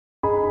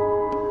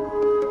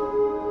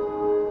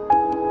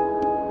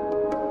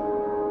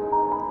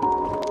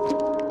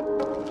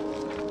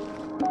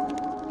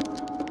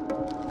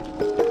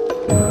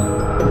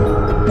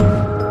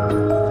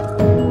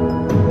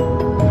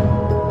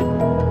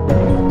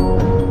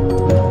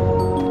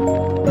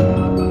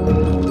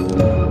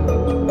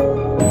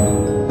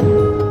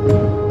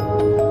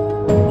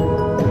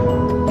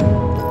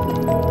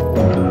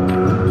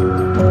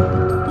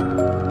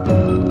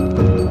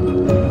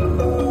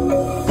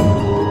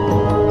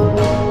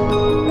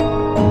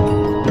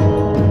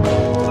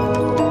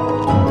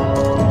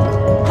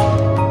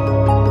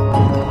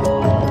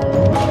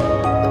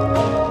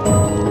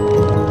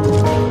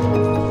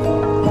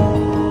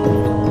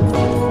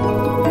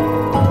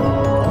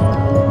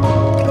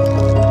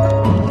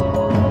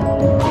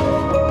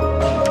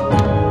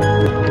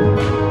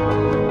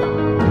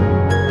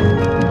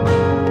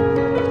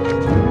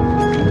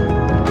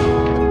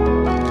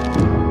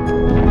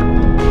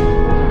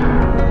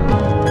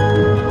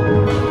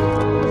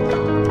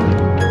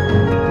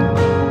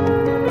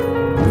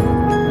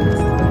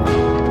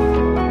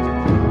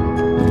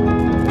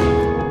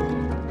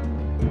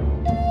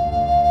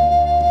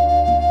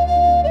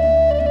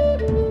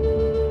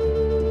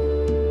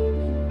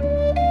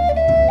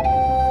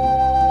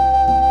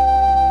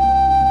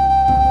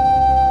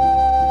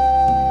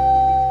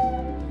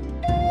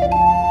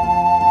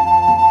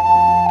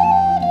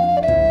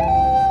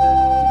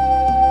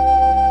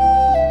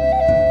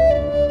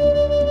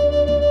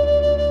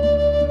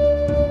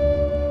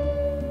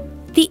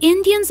The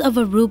Indians of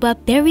Aruba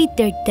buried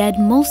their dead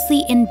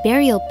mostly in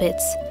burial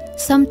pits,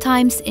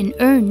 sometimes in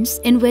urns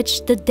in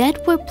which the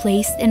dead were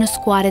placed in a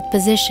squatted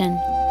position.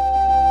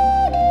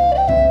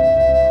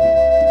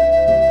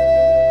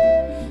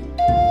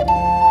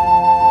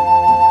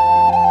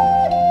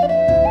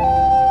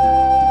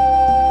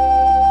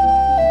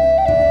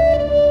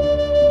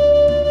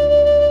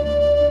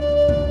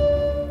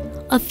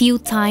 A few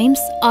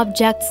times,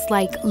 objects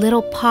like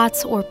little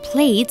pots or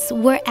plates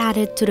were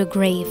added to the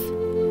grave.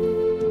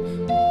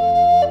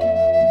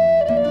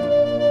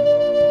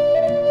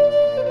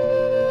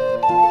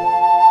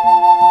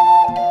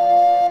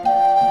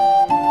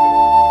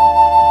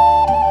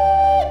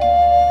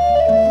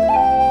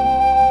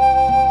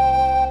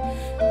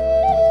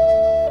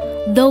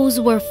 Those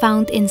were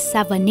found in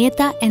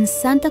Savaneta and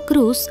Santa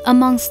Cruz,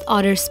 amongst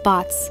other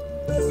spots.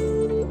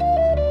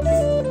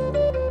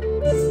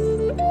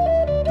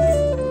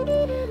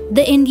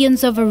 The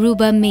Indians of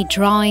Aruba made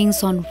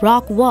drawings on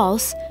rock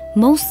walls,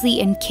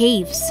 mostly in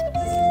caves.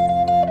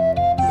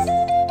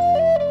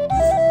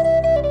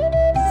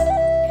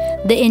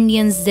 The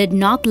Indians did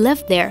not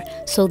live there,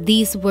 so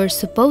these were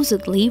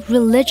supposedly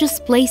religious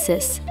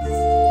places.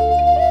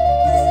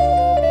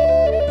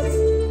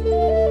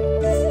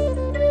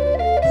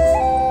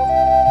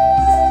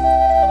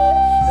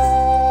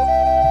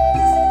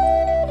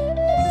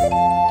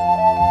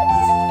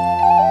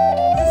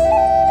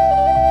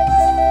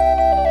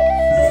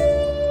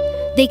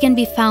 They can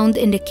be found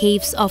in the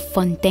caves of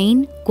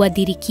Fontaine,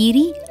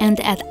 Guadiriquiri, and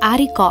at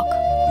Aricoc.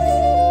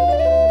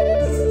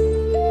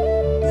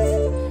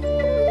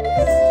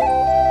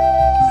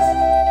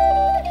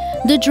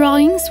 The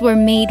drawings were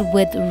made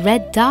with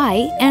red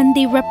dye and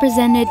they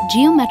represented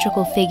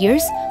geometrical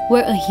figures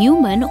where a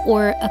human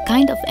or a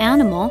kind of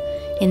animal,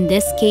 in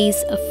this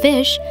case a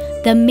fish,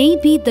 that may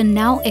be the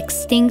now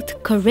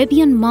extinct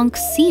Caribbean monk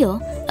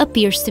seal,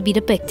 appears to be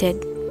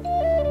depicted.